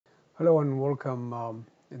Hello and welcome.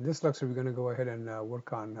 In this lecture, we're going to go ahead and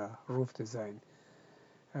work on roof design.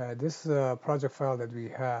 This project file that we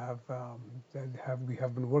have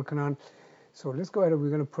been working on. So let's go ahead and we're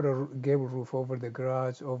going to put a gable roof over the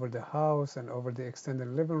garage, over the house, and over the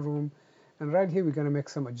extended living room. And right here, we're going to make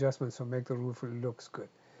some adjustments to make the roof looks good.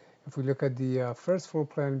 If we look at the first floor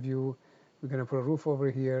plan view, we're going to put a roof over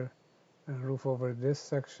here, and a roof over this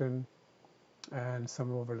section, and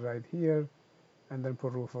some over right here, and then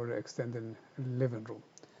put roof over the extended living room.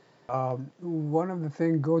 One of the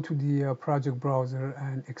things, go to the project browser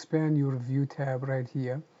and expand your view tab right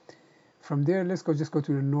here. From there, let's just go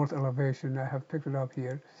to the north elevation. I have picked it up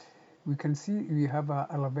here. We can see we have an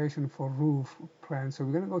elevation for roof plan. So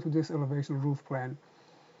we're going to go to this elevation roof plan.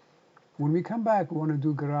 When we come back, we want to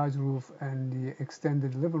do garage roof and the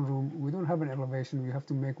extended living room. We don't have an elevation. We have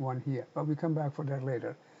to make one here, but we come back for that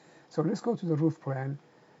later. So let's go to the roof plan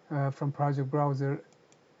from project browser,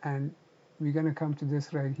 and we're going to come to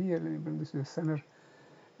this right here. Let me bring this to the center,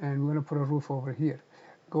 and we're going to put a roof over here.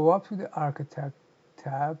 Go up to the architect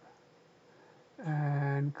tab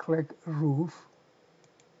and click roof,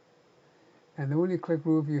 and then when you click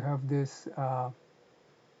roof, you have this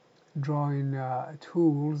drawing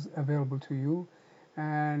tools available to you,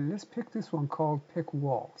 and let's pick this one called pick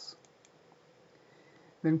walls.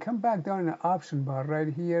 Then come back down in the option bar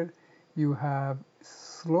right here. You have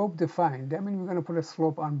slope defined. That means we're going to put a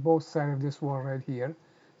slope on both sides of this wall right here.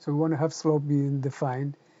 So we want to have slope being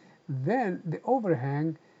defined. Then the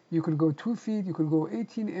overhang, you could go 2 feet, you could go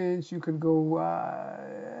 18 inch, you could go,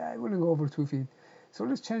 I wouldn't go over 2 feet. So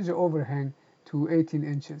let's change the overhang to 18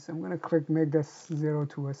 inches. I'm going to click make that 0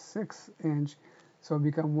 to a 6 inch. So it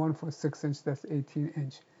become 1 for 6 inch, that's 18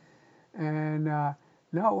 inch. And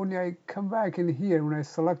now when I come back in here, when I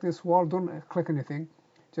select this wall, don't click anything.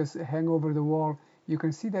 Just hang over the wall. You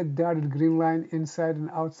can see that dotted green line inside and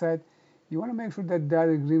outside. You want to make sure that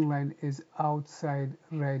dotted green line is outside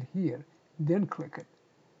right here. Then click it.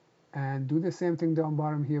 And do the same thing down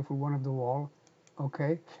bottom here for one of the wall.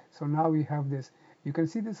 Okay, so now we have this. You can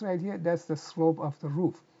see this right here. That's the slope of the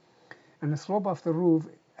roof. And the slope of the roof,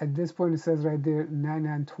 at this point it says right there 9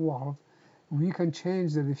 and 12. We can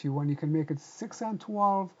change that if you want. You can make it 6 and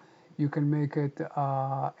 12. You can make it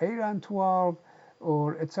 8 and 12.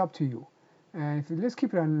 Or it's up to you. And let's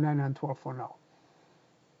keep it on 9 and 12 for now.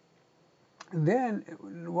 Then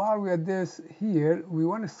while we're at this here, we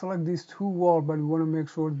want to select these two walls, but we want to make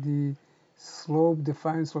sure the slope,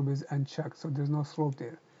 defined slope, is unchecked, so there's no slope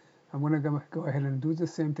there. I'm going to go ahead and do the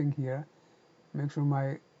same thing here. Make sure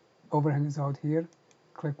my overhang is out here.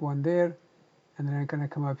 Click one there, and then I'm going to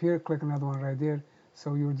come up here, click another one right there.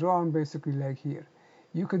 So you're drawn basically like here.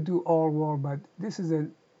 You could do all wall, but this is a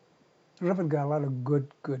Revit got a lot of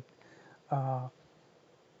good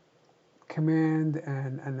command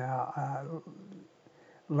and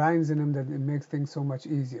lines in them that it makes things so much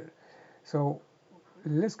easier. So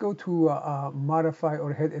let's go to modify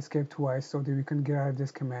or hit escape twice so that we can get out of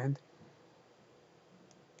this command.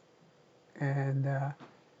 And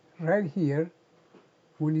right here,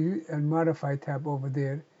 when you modify tab over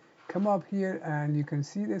there, come up here and you can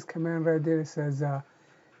see this command right there. It says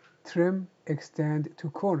trim extend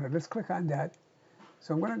to corner. Let's click on that.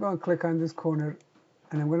 So I'm going to go and click on this corner,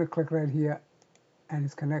 and I'm going to click right here, and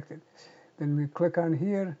it's connected. Then we click on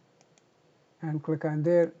here and click on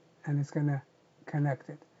there, and it's going to connect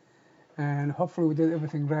it. And hopefully we did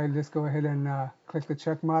everything right. Let's go ahead and click the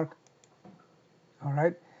check mark. All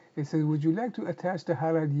right, it says would you like to attach the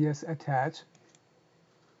highlight? Yes, attach.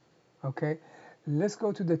 Okay, let's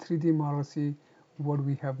go to the 3D model, see what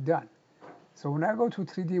we have done. So when I go to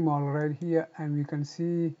 3D model right here, and we can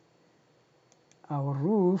see our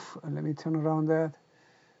roof, and let me turn around that.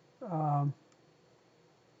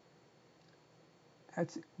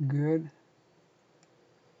 That's good.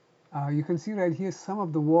 You can see right here some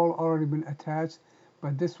of the wall already been attached,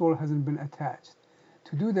 but this wall hasn't been attached.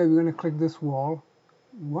 To do that, we're going to click this wall.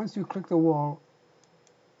 Once you click the wall,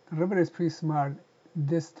 Revit is pretty smart.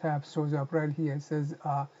 This tab shows up right here. It says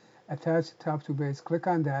attach top to base. Click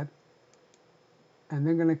on that, and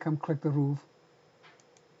then going to come click the roof,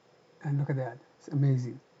 and look at that. It's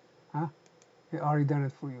amazing, huh? It already done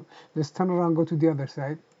it for you. Let's turn around, go to the other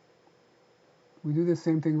side. We do the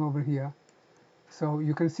same thing over here. So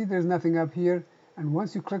you can see there's nothing up here, and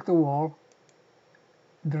once you click the wall,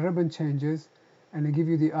 the ribbon changes, and they give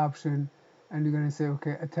you the option, and you're going to say,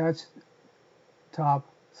 okay, attach top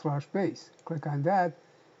 / base. Click on that,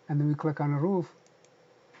 and then we click on the roof,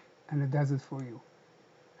 and it does it for you.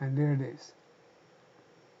 And there it is.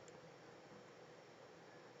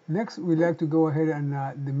 Next, we like to go ahead and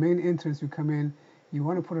the main entrance you come in, you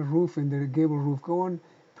want to put a roof in there, a gable roof. Go on,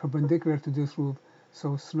 perpendicular to this roof,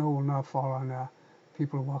 so snow will not fall on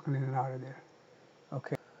people walking in and out of there.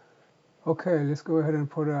 Okay. Okay, let's go ahead and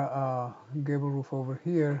put a gable roof over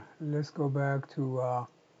here. Let's go back to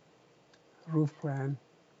roof plan,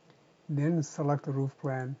 then select the roof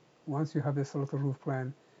plan. Once you have the selected roof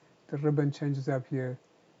plan, the ribbon changes up here.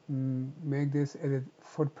 Make this edit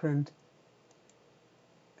footprint,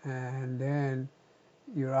 and then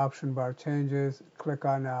your option bar changes. Click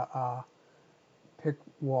on pick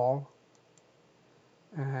wall,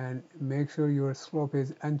 and make sure your slope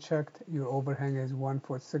is unchecked. Your overhang is 1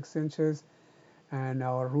 foot 6 inches, and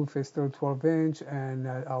our roof is still 12-inch, and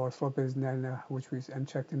our slope is 9, which is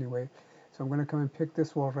unchecked anyway. So I'm going to come and pick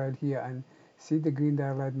this wall right here, and see the green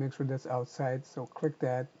dialite, make sure that's outside, so click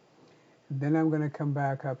that. Then I'm going to come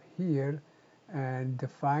back up here and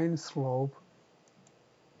define slope,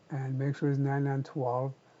 and make sure it's 9 on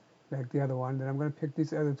 12 like the other one. Then I'm going to pick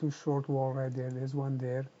these other two short wall right there. There's one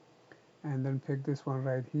there, and then pick this one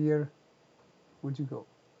right here. Where'd you go?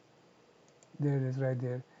 There it is right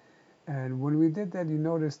there. And when we did that, you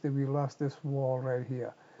notice that we lost this wall right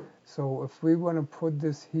here. So if we want to put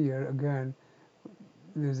this here again,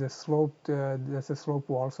 there's a sloped, that's a slope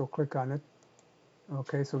wall, so click on it.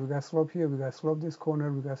 Okay, so we got slope here, we got slope this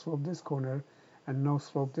corner, we got slope this corner, and no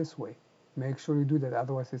slope this way. Make sure you do that,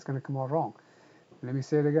 otherwise it's going to come out wrong. Let me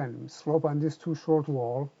say it again. Slope on this two short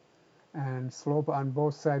wall, and slope on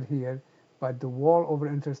both sides here, but the wall over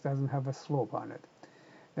interest doesn't have a slope on it.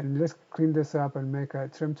 Then let's clean this up and make a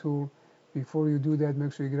trim tool. Before you do that,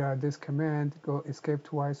 make sure you get out of this command, go escape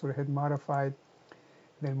twice or hit modified.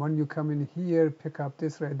 Then when you come in here, pick up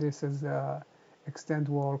this right, this is extend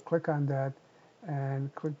wall, click on that,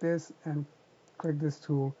 and click this, and click this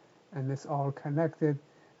tool, and it's all connected.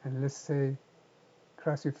 And let's say,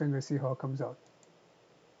 cross your fingers, see how it comes out.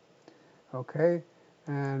 Okay,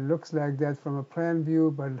 and looks like that from a plan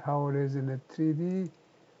view, but how it is in the 3D,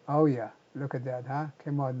 oh yeah, look at that, huh?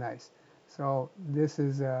 Came out nice. So this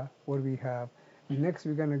is what we have. Next,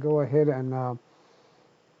 we're going to go ahead and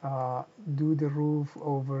do the roof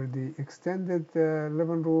over the extended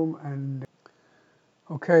living room. And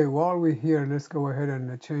okay, while we're here, let's go ahead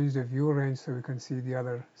and change the view range so we can see the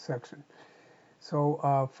other section.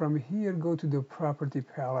 So from here, go to the property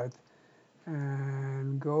palette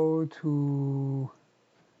and go to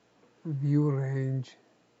view range.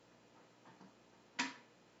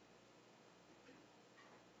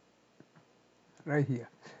 Right here,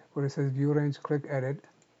 where it says view range, click edit.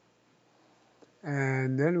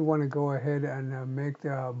 And then we want to go ahead and make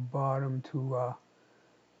the bottom to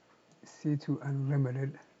C2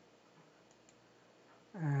 unlimited.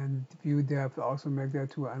 And view depth, also make that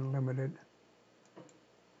to unlimited.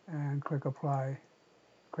 And click apply,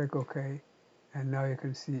 click OK. And now you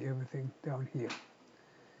can see everything down here.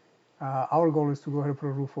 Our goal is to go ahead and put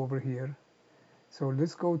a roof over here. So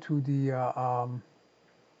let's go to the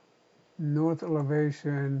north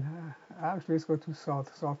elevation. Actually, let's go to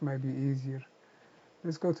south. South might be easier.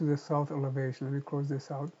 Let's go to the south elevation. Let me close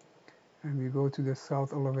this out. And we go to the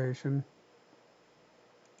south elevation.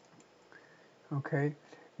 Okay.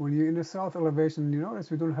 When you're in the south elevation, you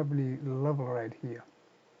notice we don't have any level right here.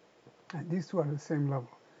 And these two are the same level.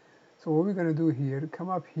 So what we're going to do here, come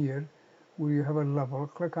up here where you have a level,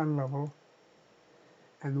 click on level.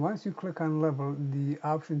 And once you click on level, the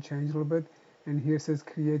option changes a little bit. And here it says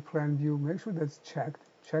create plan view. Make sure that's checked.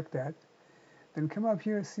 Check that. Then come up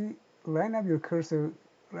here, see, line up your cursor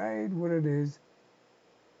right where it is.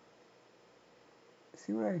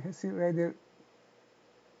 See what I see right there?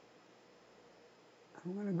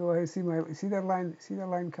 I'm gonna go ahead and see that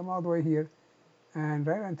line come all the way here, and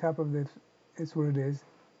right on top of this is where it is.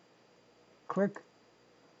 Click,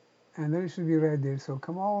 and then it should be right there. So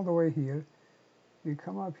come all the way here. You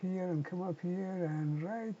come up here and come up here and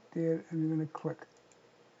right there, and you're gonna click.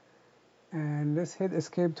 And let's hit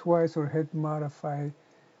escape twice or hit modify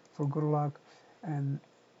for good luck. And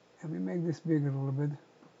let me make this bigger a little bit.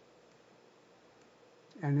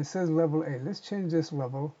 And it says level A. Let's change this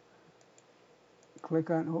level.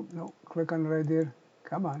 Click on, oh no, click on right there.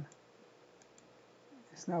 Come on.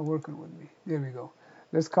 It's not working with me. There we go.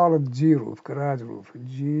 Let's call it G roof, garage roof.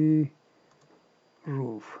 G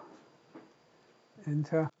roof.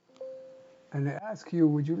 Enter. And I ask you,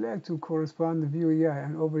 would you like to correspond the view? Yeah,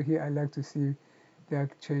 and over here I like to see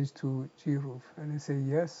that change to G roof. And I say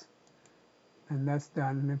yes. And that's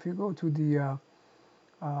done. And if you go to the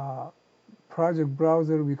project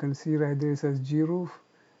browser, we can see right there it says G roof,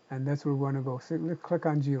 and that's where we want to go. So let's click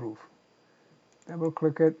on G roof. Double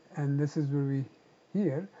click it, and this is where we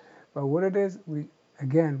here. But what it is, we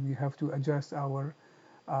have to adjust our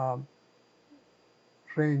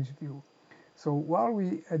range view. So while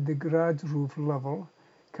we at the garage roof level,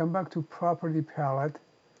 come back to property palette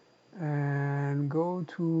and go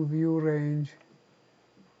to view range,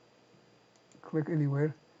 click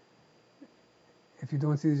anywhere. If you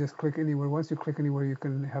don't see it, just click anywhere. Once you click anywhere, you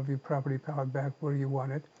can have your property palette back where you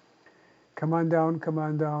want it. Come on down, come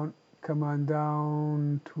on down, come on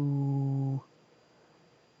down to,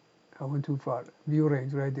 I went too far. View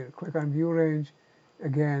range right there. Click on view range.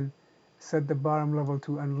 Again, set the bottom level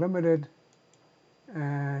to unlimited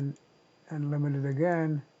and unlimited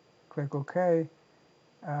again. Click OK.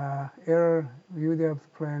 Error, view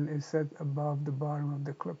depth plan is set above the bottom of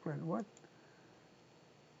the clip plan. What?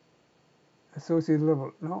 Associated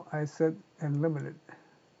level. No, I said unlimited.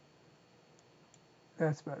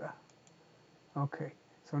 That's better. Okay,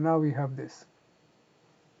 so now we have this.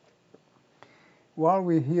 While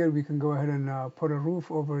we're here, we can go ahead and put a roof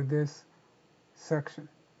over this section.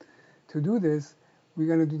 To do this, we're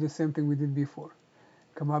going to do the same thing we did before.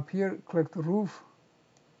 Come up here, click the roof,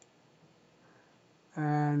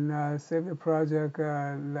 and save the project.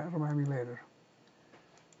 Remind me later.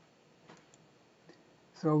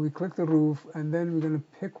 So we click the roof, and then we're going to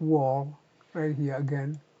pick wall right here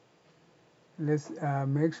again. Let's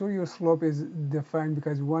make sure your slope is defined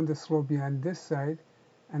because we want the slope be on this side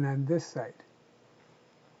and on this side.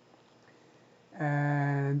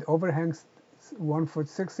 And overhangs 1 foot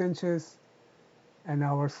 6 inches, and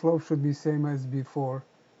our slope should be same as before.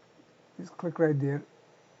 Just click right there.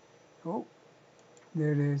 Oh,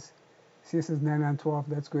 there it is. See, this is 9 and 12.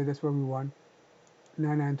 That's good. That's what we want.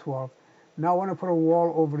 9 and 12. Now I want to put a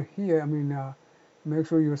wall over here. Make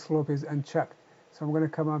sure your slope is unchecked. So I'm going to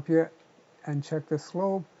come up here and check the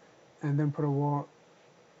slope, and then put a wall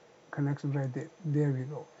connection right there. There we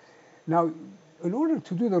go. Now, in order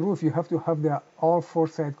to do the roof, you have to have the all 4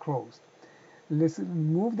 sides closed. Let's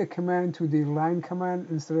move the command to the line command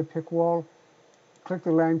instead of pick wall. Click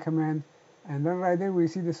the line command, and then right there we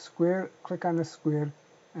see the square. Click on the square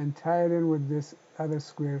and tie it in with this other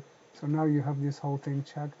square. So now you have this whole thing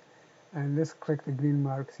checked. And let's click the green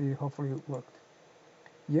mark. See, hopefully it worked.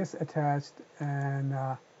 Yes, attached, and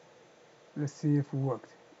let's see if it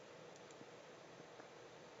worked.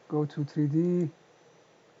 Go to 3D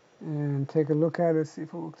and take a look at it, see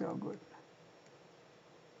if it worked out good.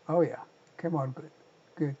 Oh yeah, came out good.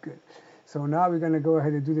 Good, good. So now we're going to go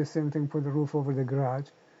ahead and do the same thing, put the roof over the garage.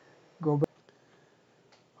 Go back.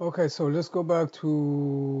 Okay, so let's go back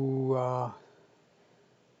to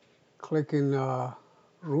clicking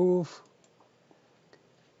roof,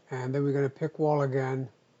 and then we're going to pick wall again.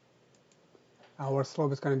 Our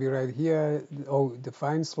slope is going to be right here. Oh,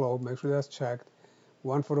 define slope, make sure that's checked.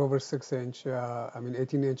 1 foot over 6 inch,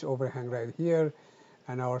 18-inch overhang right here.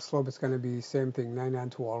 And our slope is going to be same thing, 9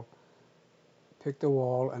 and 12. Pick the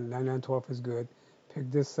wall, and 9 and 12 is good.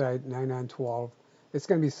 Pick this side, 9 and 12. It's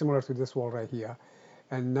going to be similar to this wall right here.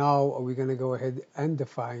 And now we're going to go ahead and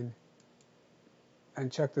define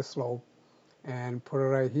and check the slope and put it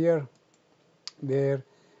right here, there.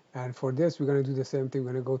 And for this, we're going to do the same thing.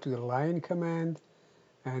 We're going to go to the line command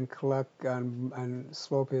and click and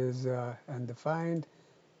slope is undefined.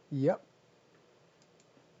 Yep.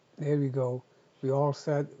 There we go. We all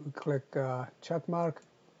set. We click check mark.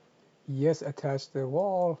 Yes, attach the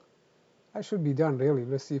wall. I should be done really.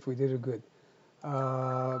 Let's see if we did it good.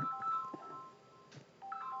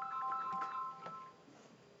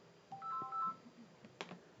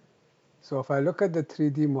 So if I look at the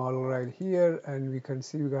 3D model right here, and we can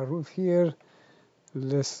see we got roof here.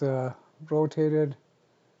 Let's rotate it.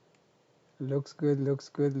 Looks good, looks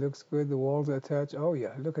good, looks good. The walls are attached. Oh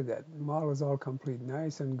yeah, look at that. The model is all complete.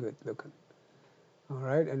 Nice and good looking. All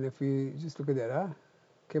right, and if we just look at that,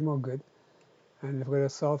 came out good. And if we go to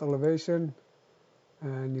south elevation,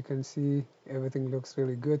 and you can see everything looks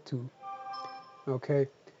really good too. Okay,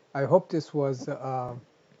 I hope this was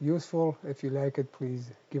useful. If you like it, please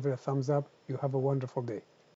give it a thumbs up. You have a wonderful day.